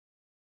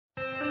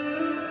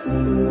Hello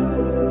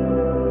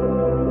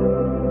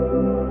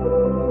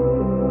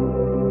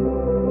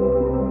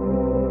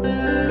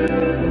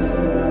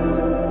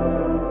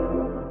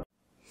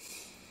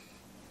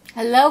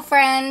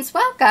friends,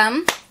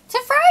 welcome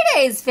to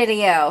Friday's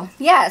video.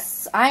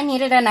 Yes, I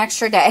needed an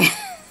extra day.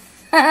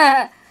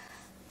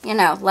 You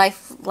know,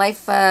 life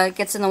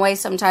gets in the way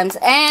sometimes.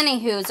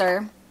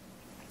 Anywhooser,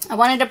 I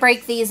wanted to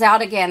break these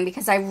out again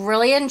because I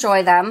really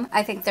enjoy them.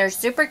 I think they're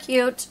super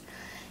cute.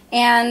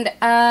 And,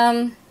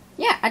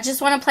 yeah, I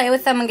just want to play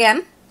with them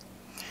again.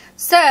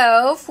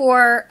 So,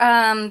 for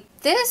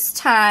this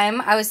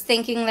time, I was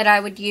thinking that I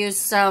would use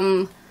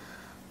some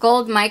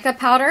gold mica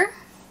powder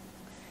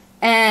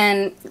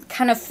and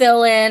kind of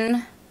fill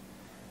in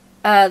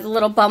the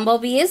little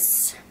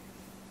bumblebees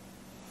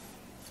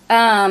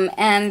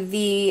and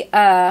the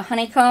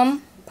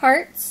honeycomb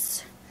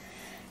parts.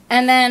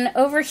 And then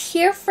over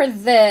here for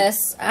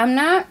this, I'm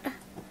not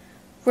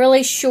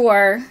really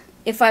sure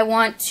if I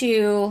want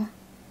to,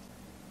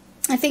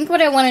 I think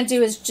what I want to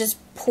do is just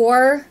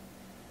pour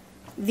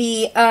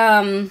the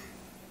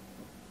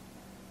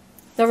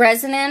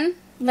resin in,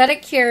 let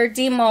it cure,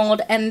 demold,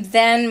 and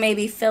then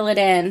maybe fill it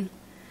in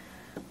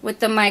with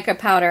the mica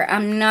powder.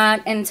 I'm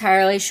not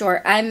entirely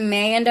sure. I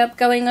may end up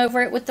going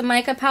over it with the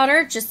mica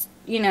powder, just,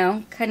 you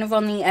know, kind of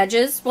on the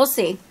edges. We'll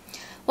see.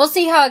 We'll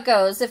see how it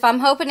goes. If I'm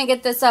hoping to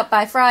get this up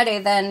by Friday,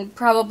 then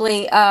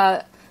probably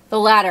the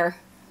latter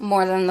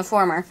more than the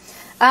former.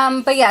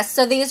 But yes,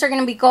 so these are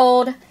going to be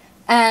gold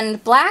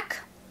and black.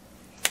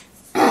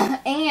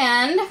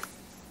 And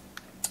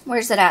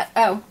where's it at?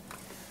 Oh,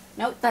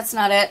 nope, that's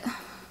not it.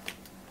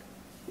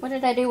 What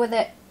did I do with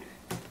it?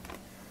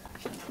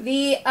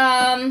 The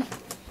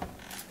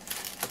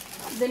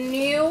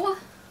new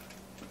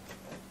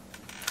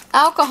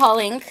alcohol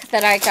ink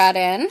that I got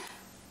in,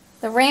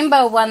 the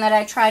rainbow one that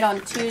I tried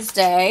on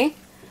Tuesday.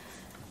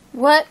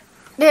 What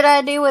did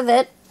I do with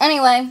it?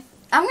 Anyway,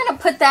 I'm going to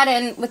put that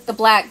in with the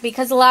black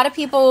because a lot of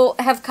people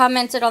have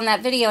commented on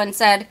that video and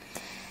said,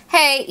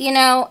 hey, you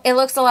know, it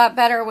looks a lot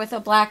better with a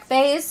black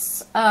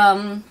base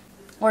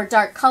or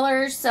dark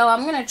colors. So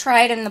I'm going to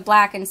try it in the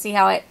black and see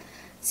how it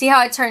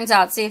turns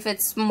out. See if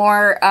it's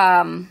more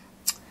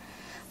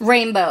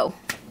rainbow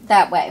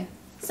that way.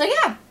 So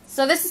yeah,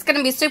 so this is going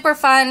to be super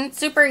fun,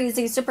 super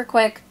easy, super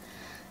quick.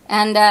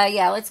 And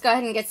yeah, let's go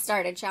ahead and get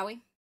started, shall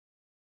we?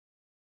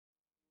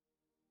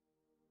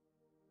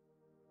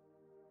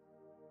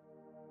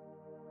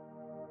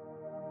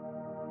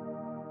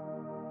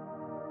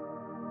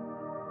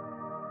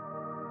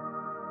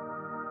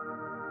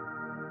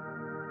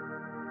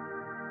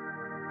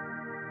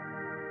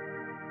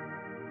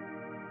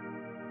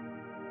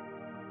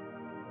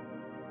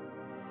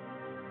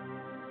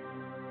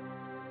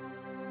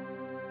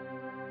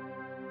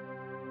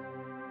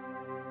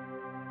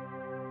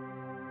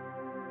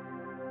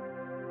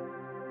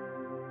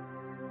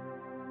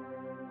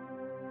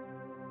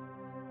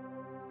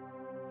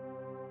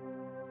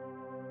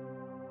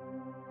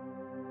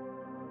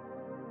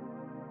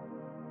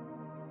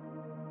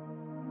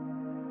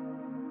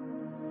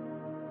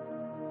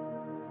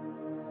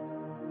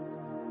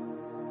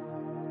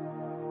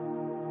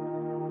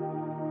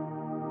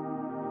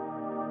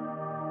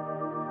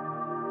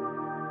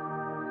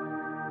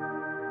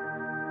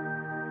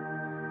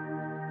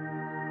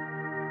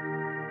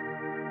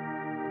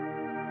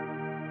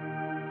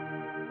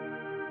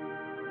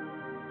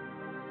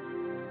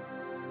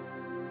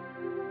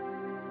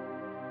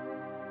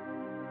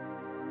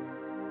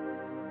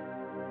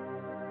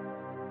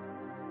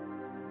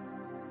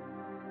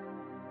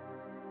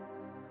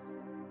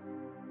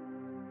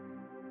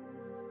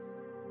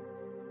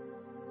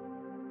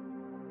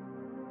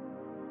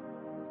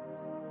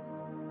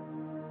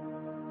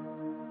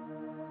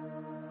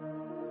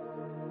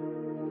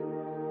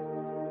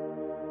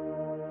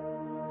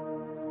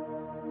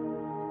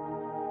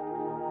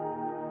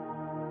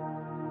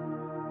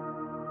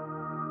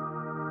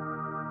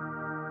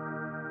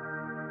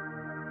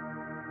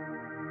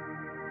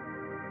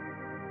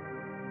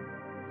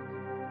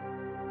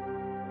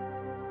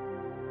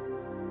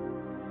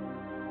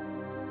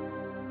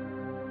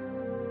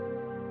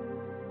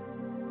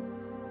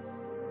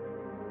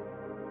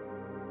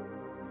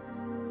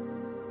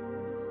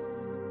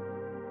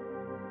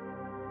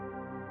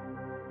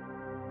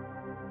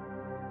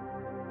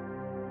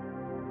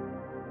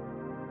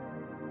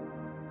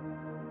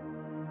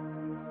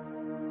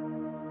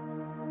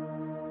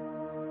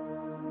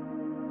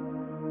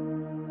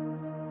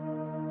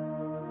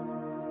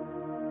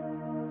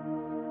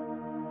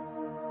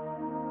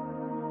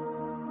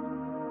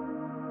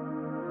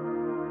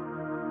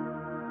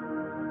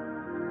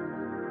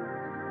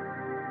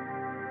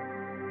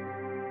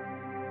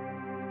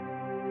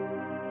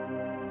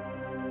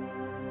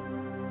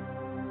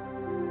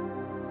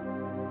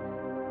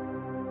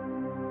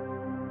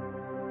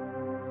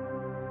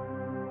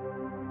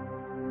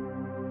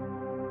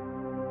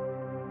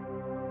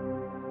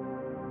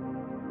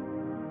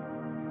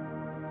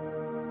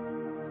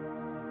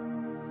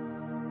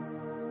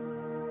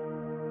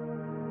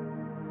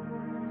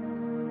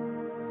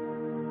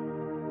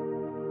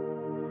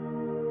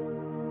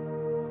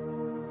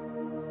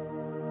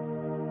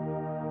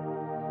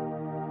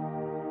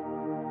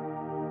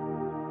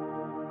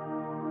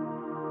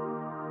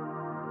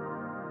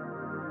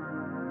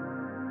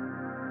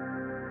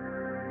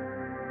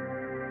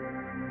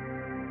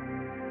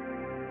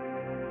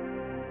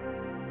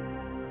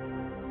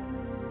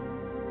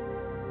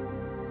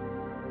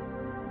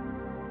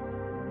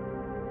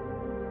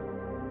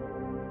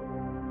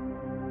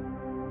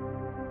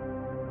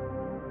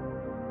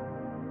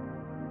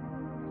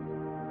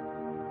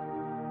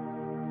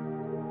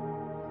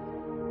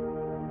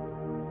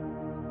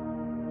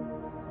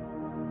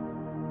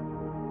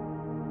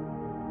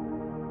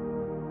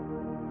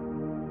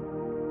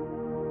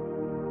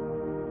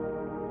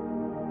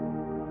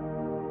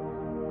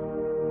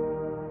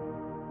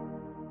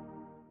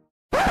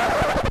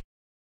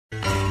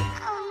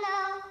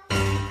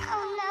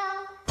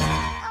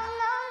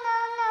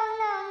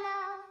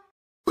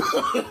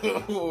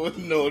 No,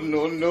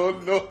 no, no,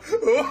 no.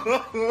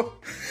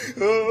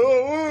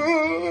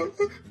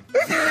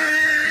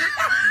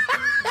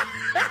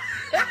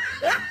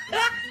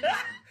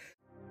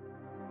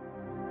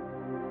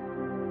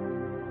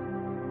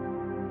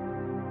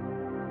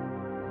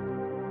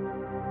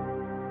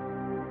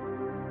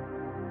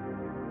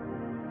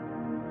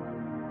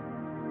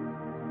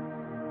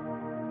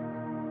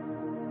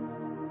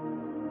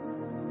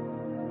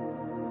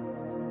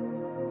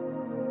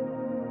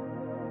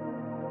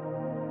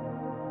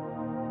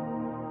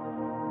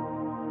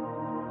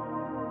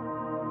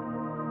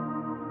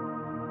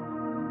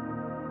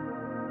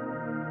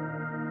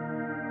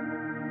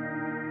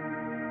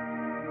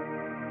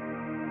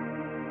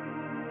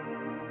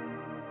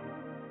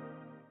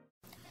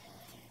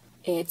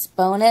 It's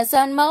bonus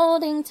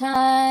unmolding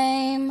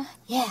time.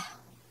 Yeah.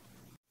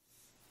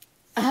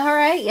 All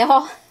right,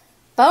 y'all.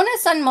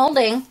 Bonus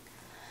unmolding.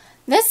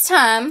 This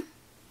time,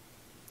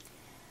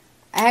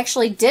 I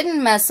actually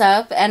didn't mess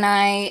up, and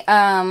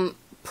I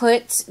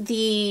put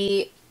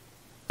the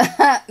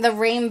the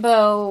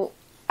rainbow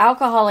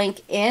alcohol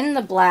ink in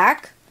the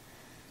black.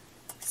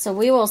 So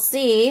we will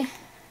see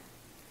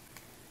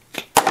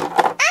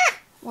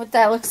what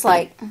that looks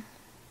like.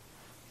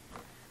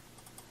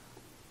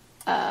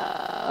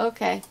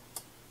 Okay.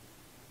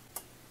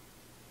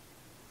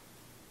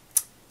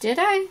 Did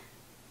I?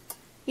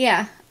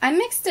 Yeah, I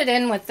mixed it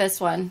in with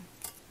this one.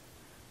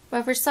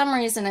 But for some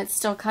reason, it's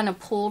still kind of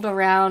pulled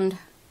around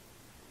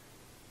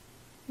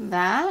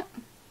that.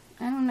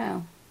 I don't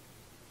know.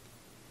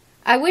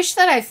 I wish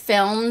that I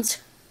filmed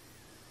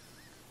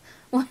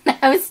when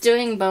I was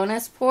doing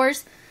bonus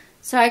pours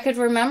so I could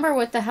remember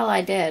what the hell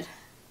I did.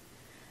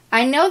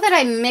 I know that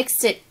I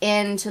mixed it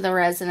into the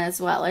resin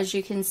as well, as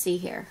you can see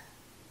here.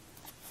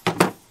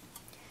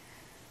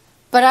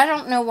 But I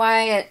don't know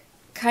why it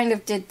kind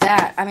of did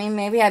that. I mean,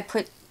 maybe I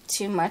put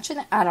too much in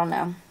it. I don't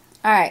know.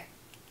 All right.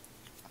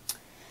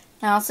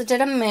 I also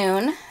did a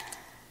moon.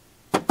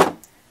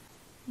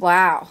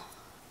 Wow.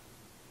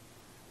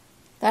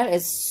 That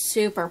is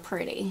super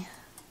pretty.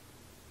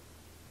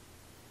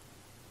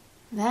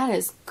 That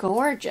is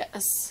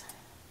gorgeous.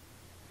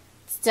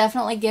 It's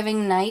definitely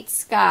giving night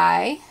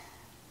sky.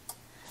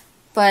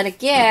 But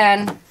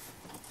again,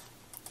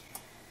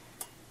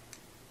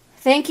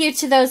 thank you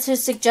to those who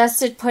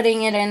suggested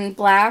putting it in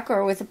black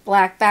or with a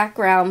black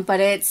background, but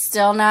it's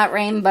still not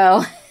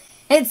rainbow.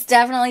 It's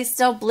definitely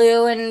still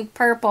blue and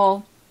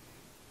purple.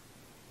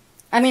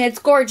 I mean, it's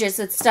gorgeous.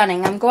 It's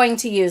stunning. I'm going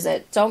to use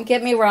it. Don't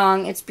get me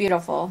wrong. It's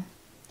beautiful.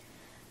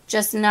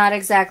 Just not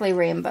exactly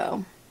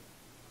rainbow.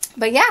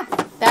 But yeah,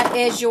 that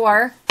is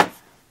your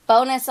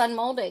bonus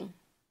unmolding.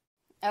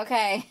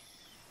 Okay.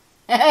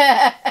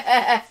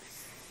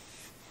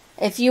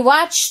 If you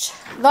watched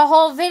the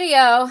whole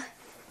video,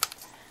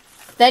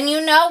 then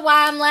you know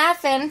why I'm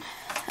laughing.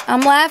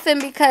 I'm laughing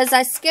because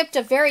I skipped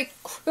a very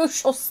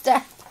crucial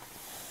step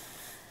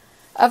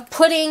of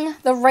putting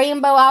the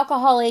rainbow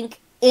alcohol ink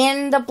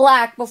in the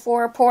black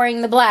before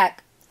pouring the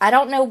black. I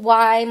don't know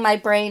why my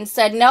brain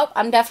said, nope,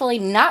 I'm definitely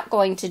not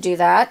going to do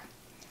that.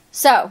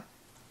 So,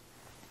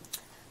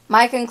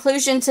 my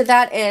conclusion to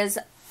that is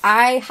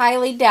I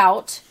highly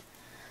doubt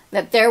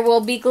that there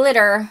will be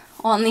glitter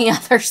on the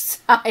other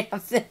side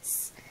of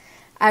this.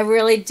 I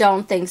really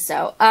don't think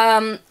so.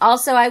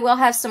 Also, I will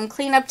have some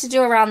cleanup to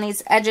do around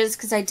these edges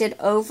because I did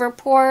over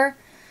pour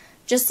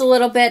just a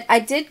little bit. I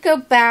did go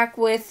back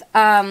with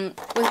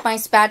my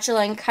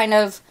spatula and kind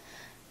of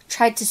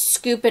tried to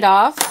scoop it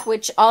off,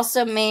 which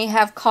also may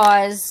have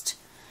caused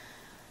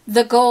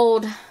the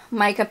gold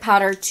mica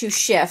powder to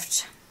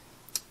shift.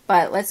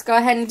 But let's go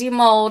ahead and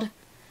demold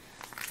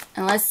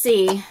and let's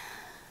see.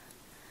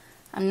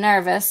 I'm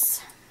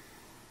nervous.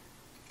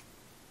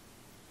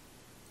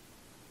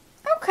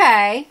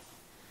 Okay.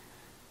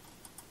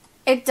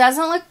 It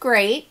doesn't look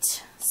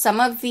great. Some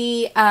of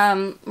the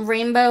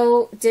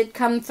rainbow did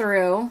come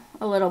through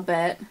a little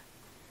bit.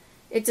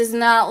 It does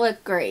not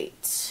look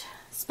great,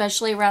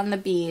 especially around the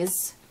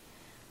bees.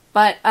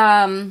 But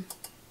I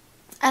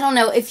don't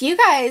know. If you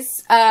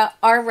guys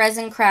are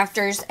resin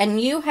crafters and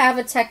you have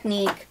a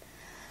technique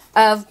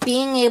of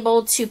being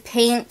able to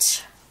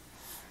paint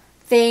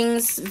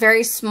things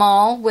very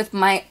small with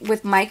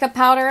mica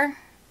powder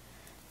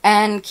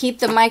and keep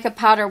the mica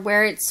powder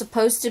where it's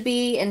supposed to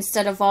be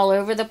instead of all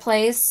over the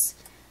place,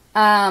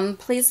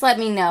 please let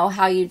me know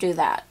how you do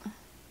that.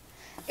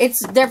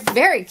 They're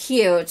very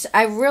cute.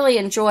 I really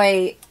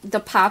enjoy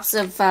the pops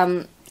of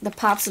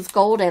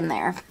gold in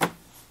there.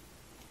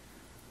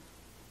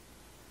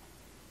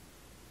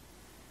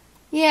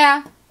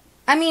 Yeah,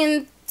 I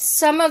mean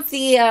some of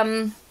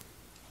the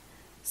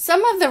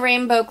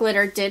rainbow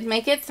glitter did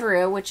make it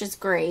through, which is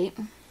great.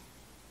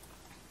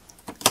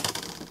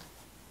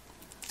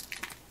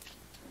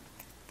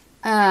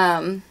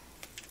 And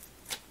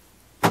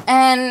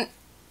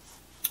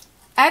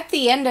at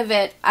the end of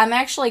it, I'm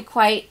actually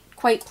quite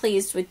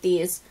pleased with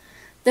these.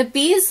 The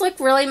bees look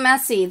really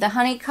messy. The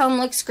honeycomb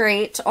looks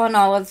great on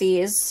all of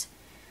these.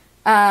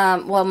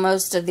 Well,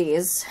 most of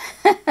these.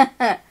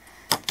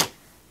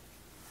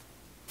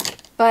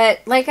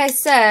 But like I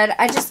said,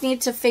 I just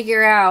need to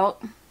figure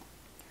out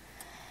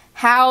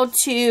how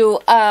to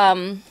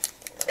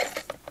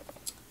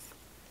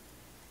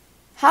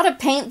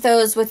paint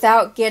those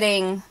without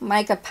getting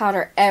mica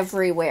powder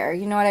everywhere.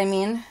 You know what I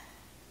mean?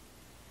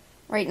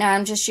 Right now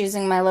I'm just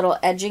using my little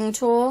edging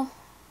tool.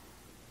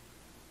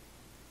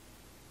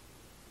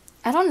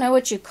 I don't know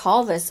what you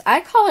call this. I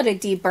call it a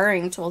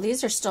deburring tool.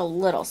 These are still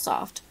a little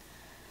soft,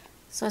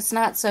 so it's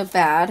not so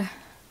bad.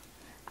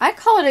 I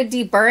call it a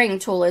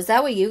deburring tool. Is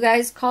that what you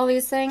guys call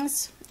these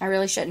things? I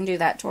really shouldn't do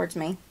that towards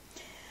me.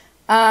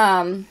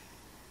 You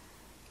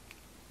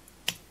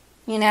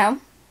know?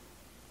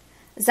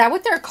 Is that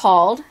what they're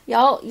called?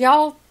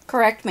 Y'all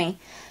correct me.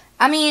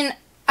 I mean,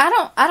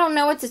 I don't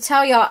know what to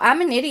tell y'all. I'm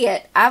an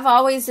idiot. I've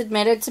always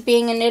admitted to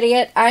being an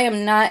idiot. I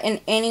am not in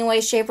any way,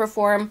 shape, or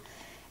form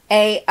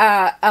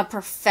a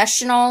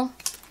professional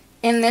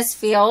in this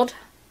field.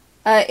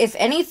 If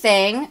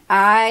anything,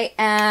 I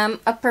am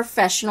a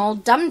professional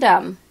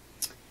dum-dum.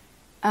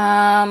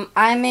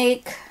 I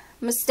make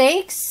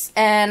mistakes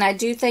and I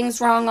do things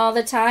wrong all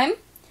the time.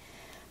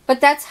 But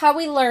that's how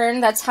we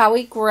learn. That's how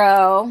we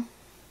grow.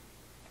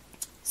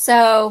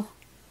 So,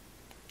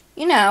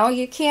 you know,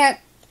 you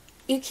can't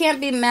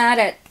be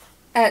mad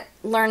at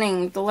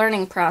learning, the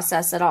learning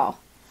process at all.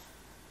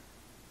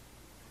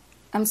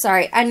 I'm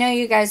sorry. I know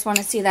you guys want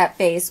to see that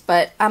face,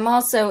 but I'm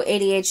also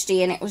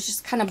ADHD and it was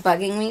just kind of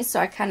bugging me, so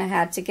I kind of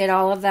had to get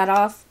all of that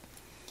off.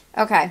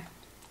 Okay,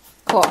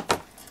 cool.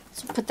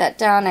 So put that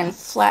down and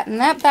flatten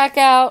that back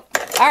out.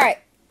 All right.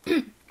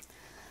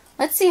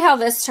 Let's see how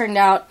this turned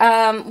out.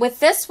 With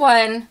this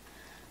one,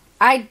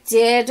 I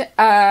did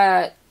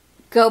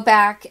go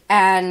back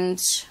and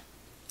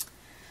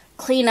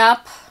clean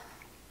up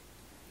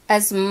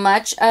as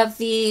much of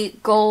the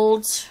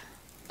gold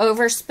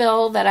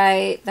overspill that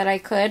I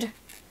could.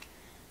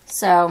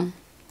 So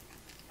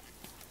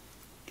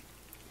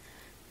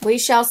we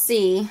shall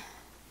see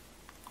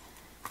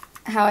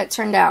how it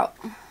turned out.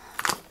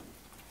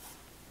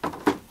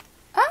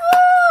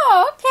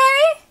 Oh,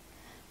 okay.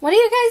 What do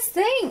you guys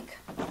think?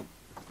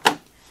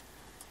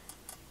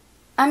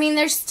 I mean,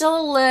 there's still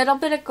a little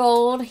bit of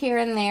gold here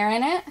and there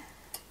in it,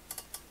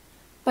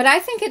 but I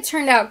think it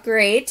turned out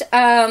great.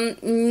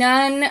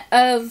 None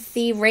of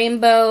the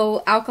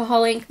rainbow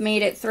alcohol ink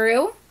made it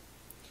through.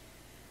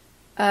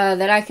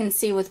 That I can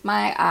see with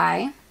my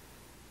eye.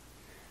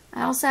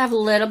 I also have a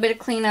little bit of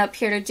cleanup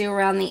here to do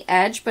around the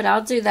edge, but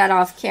I'll do that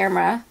off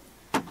camera.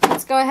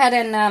 Let's go ahead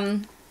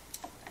and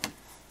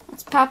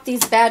let's pop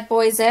these bad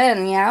boys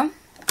in, yeah?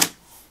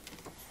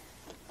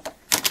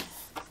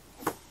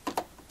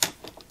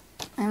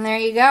 And there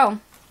you go.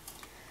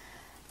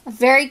 A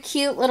very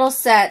cute little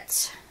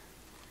set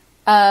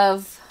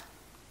of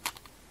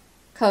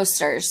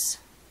coasters.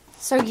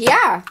 So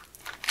yeah,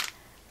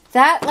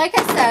 that, like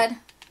I said,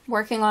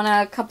 working on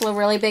a couple of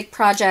really big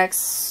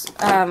projects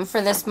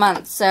for this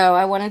month. So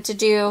I wanted to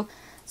do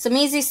some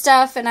easy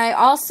stuff, and I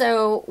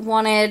also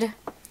wanted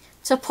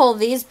to pull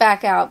these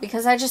back out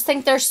because I just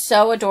think they're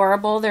so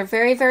adorable. They're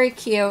very, very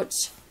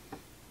cute.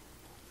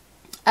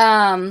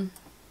 You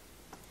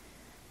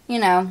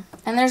know,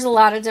 and there's a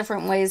lot of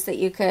different ways that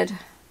you could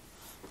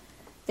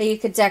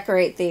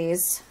decorate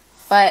these.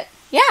 But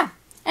yeah,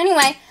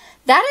 anyway,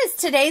 that is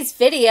today's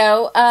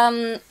video.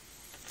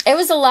 It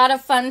was a lot of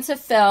fun to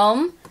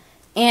film.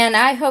 And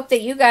I hope that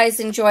you guys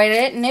enjoyed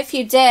it. And if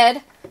you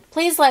did,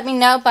 please let me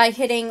know by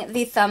hitting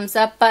the thumbs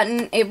up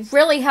button. It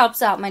really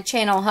helps out my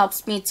channel,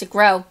 helps me to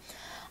grow.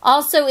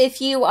 Also,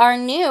 if you are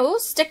new,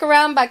 stick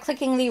around by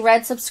clicking the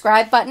red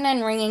subscribe button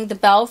and ringing the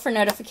bell for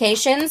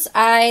notifications.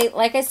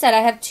 Like I said, I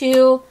have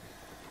two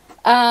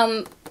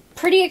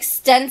pretty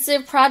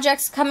extensive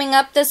projects coming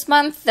up this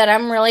month that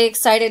I'm really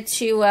excited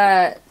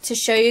to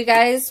show you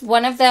guys.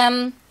 One of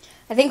them,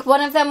 I think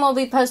one of them will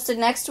be posted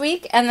next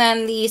week, and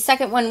then the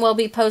second one will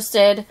be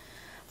posted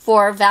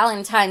for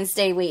Valentine's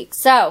Day week.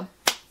 So,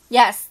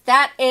 yes,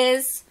 that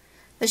is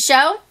the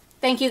show.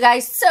 Thank you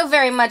guys so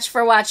very much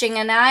for watching,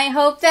 and I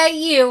hope that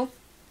you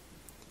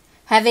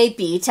have a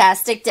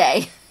bee-tastic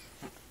day.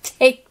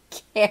 Take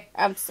care.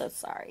 I'm so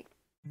sorry.